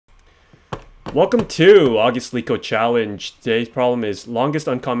Welcome to August Leetcode Challenge. Today's problem is longest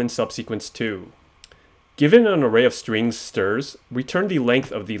uncommon subsequence 2. Given an array of strings strs, return the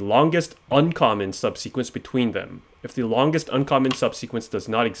length of the longest uncommon subsequence between them. If the longest uncommon subsequence does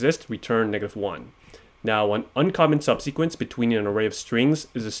not exist, return -1. Now, an uncommon subsequence between an array of strings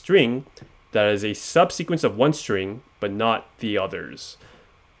is a string that is a subsequence of one string, but not the others.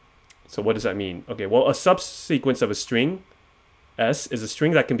 So what does that mean? Okay, well, a subsequence of a string S is a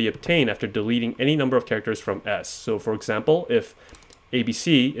string that can be obtained after deleting any number of characters from S. So for example, if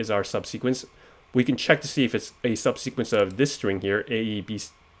ABC is our subsequence, we can check to see if it's a subsequence of this string here,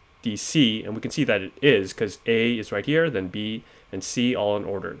 AEBDC, and we can see that it is because A is right here, then B and C all in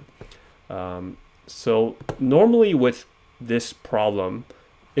order. So normally with this problem,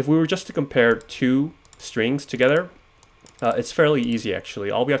 if we were just to compare two strings together, it's fairly easy actually.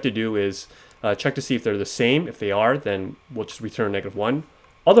 All we have to do is check to see if they're the same. If they are, then we'll just return -1.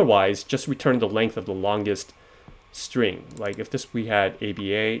 Otherwise, just return the length of the longest string. Like if this we had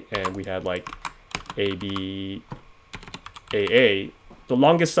ABA and we had like ABAA, the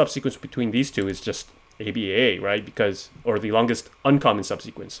longest subsequence between these two is just ABAA, right? Because, or the longest uncommon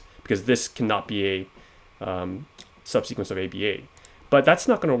subsequence, because this cannot be a subsequence of ABA. But that's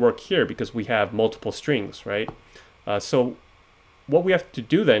not going to work here because we have multiple strings, right? So what we have to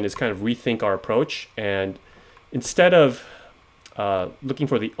do then is kind of rethink our approach, and instead of looking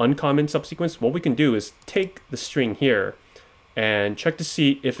for the uncommon subsequence, what we can do is take the string here and check to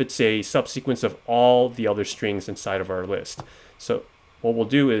see if it's a subsequence of all the other strings inside of our list. So what we'll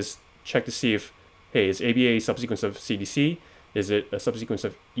do is check to see if, hey, is ABA a subsequence of CDC? Is it a subsequence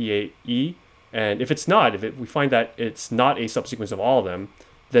of EAE? And if it's not, we find that it's not a subsequence of all of them,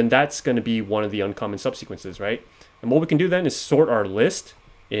 then that's going to be one of the uncommon subsequences, right? And what we can do then is sort our list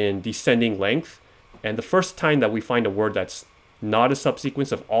in descending length. And the first time that we find a word that's not a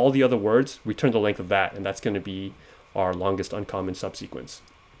subsequence of all the other words, return the length of that. And that's going to be our longest uncommon subsequence.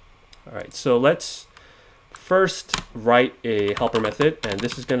 All right, so let's first write a helper method. And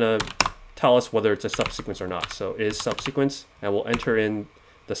this is going to tell us whether it's a subsequence or not. So is subsequence, and we'll enter in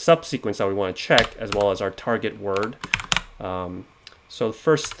the subsequence that we want to check as well as our target word. So the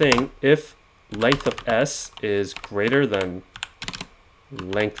first thing, if length of S is greater than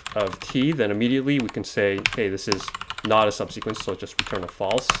length of T, then immediately we can say, okay, this is not a subsequence, so just return a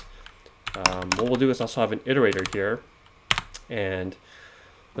false. What we'll do is also have an iterator here. And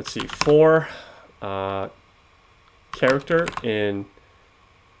let's see, for character in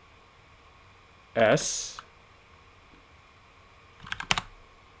S,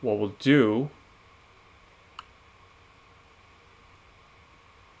 what we'll do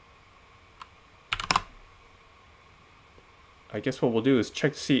is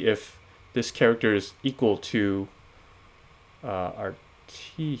check to see if this character is equal to our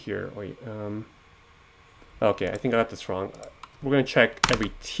T here. Wait, okay, I think I got this wrong. We're going to check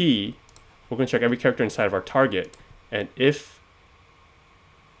every T. We're going to check every character inside of our target. And if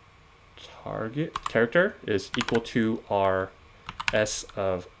target character is equal to our S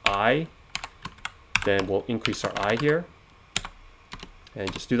of I, then we'll increase our I here.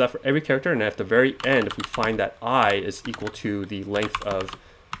 And just do that for every character, and at the very end, if we find that I is equal to the length of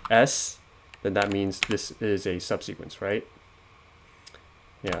S, then that means this is a subsequence, right?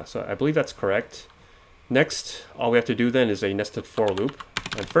 Yeah, so I believe that's correct. Next, all we have to do then is a nested for loop.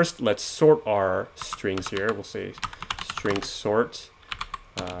 And first, let's sort our strings here. We'll say string sort,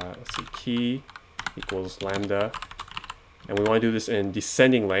 let's see, key equals lambda. And we want to do this in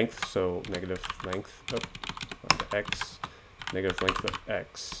descending length, so negative length of x. Negative length of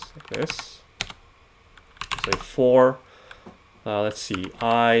x, like this. Say for, let's see,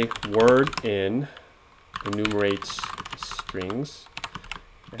 I word in enumerates strings,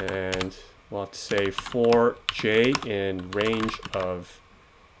 and we'll have to say for j in range of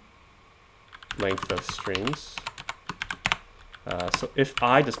length of strings. So if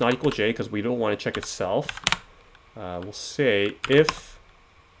I does not equal j, because we don't want to check itself, we'll say if,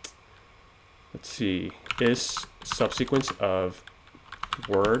 let's see, is subsequence of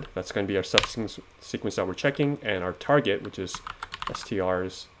word, that's going to be our subsequence that we're checking, and our target, which is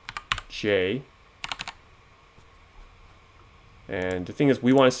str's j. And the thing is,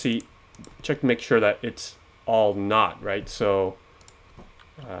 we want to check to make sure that it's all not, right? So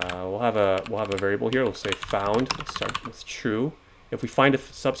we'll have a variable here. We'll say found. Let's start with true. If we find a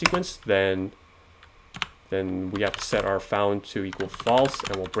subsequence, then we have to set our found to equal false,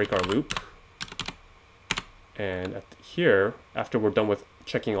 and we'll break our loop. And here, after we're done with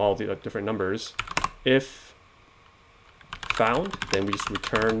checking all the different numbers, if found, then we just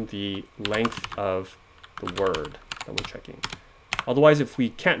return the length of the word that we're checking. Otherwise, if we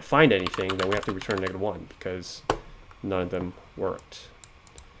can't find anything, then we have to return -1 because none of them worked.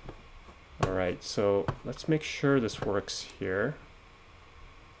 All right, so let's make sure this works here.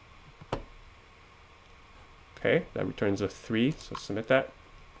 Okay, that returns a 3, so submit that.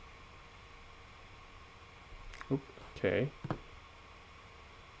 Oop, okay.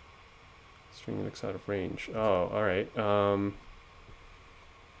 String index out of range. Oh, all right.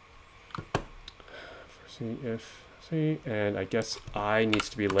 If see, and I guess I needs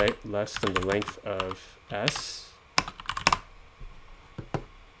to be less than the length of S.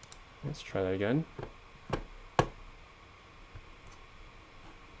 Let's try that again.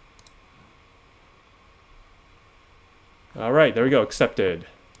 All right, there we go, accepted.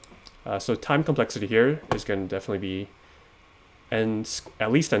 So time complexity here is going to definitely be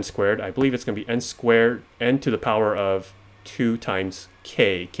at least n squared. I believe it's going to be n squared, n to the power of 2 times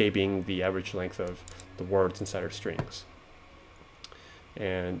k, k being the average length of the words inside our strings.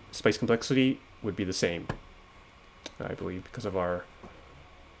 And space complexity would be the same, I believe, because of our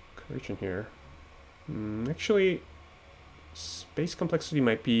correction here. Actually, space complexity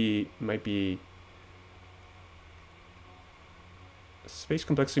might be space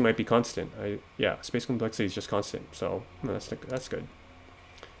complexity might be constant. Yeah, space complexity is just constant, so that's good.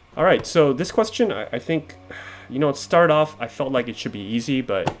 All right, so this question, I think, you know, it started off, I felt like it should be easy,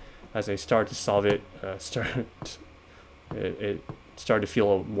 but as I started to solve it, it started to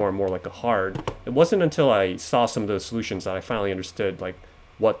feel more and more like a hard. It wasn't until I saw some of the solutions that I finally understood like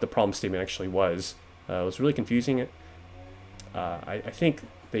what the problem statement actually was. It was really confusing. I think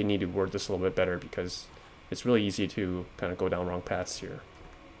they need to word this a little bit better because it's really easy to kind of go down wrong paths here.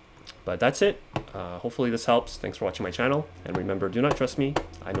 But that's it. Hopefully this helps. Thanks for watching my channel. And remember, do not trust me.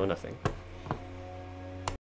 I know nothing.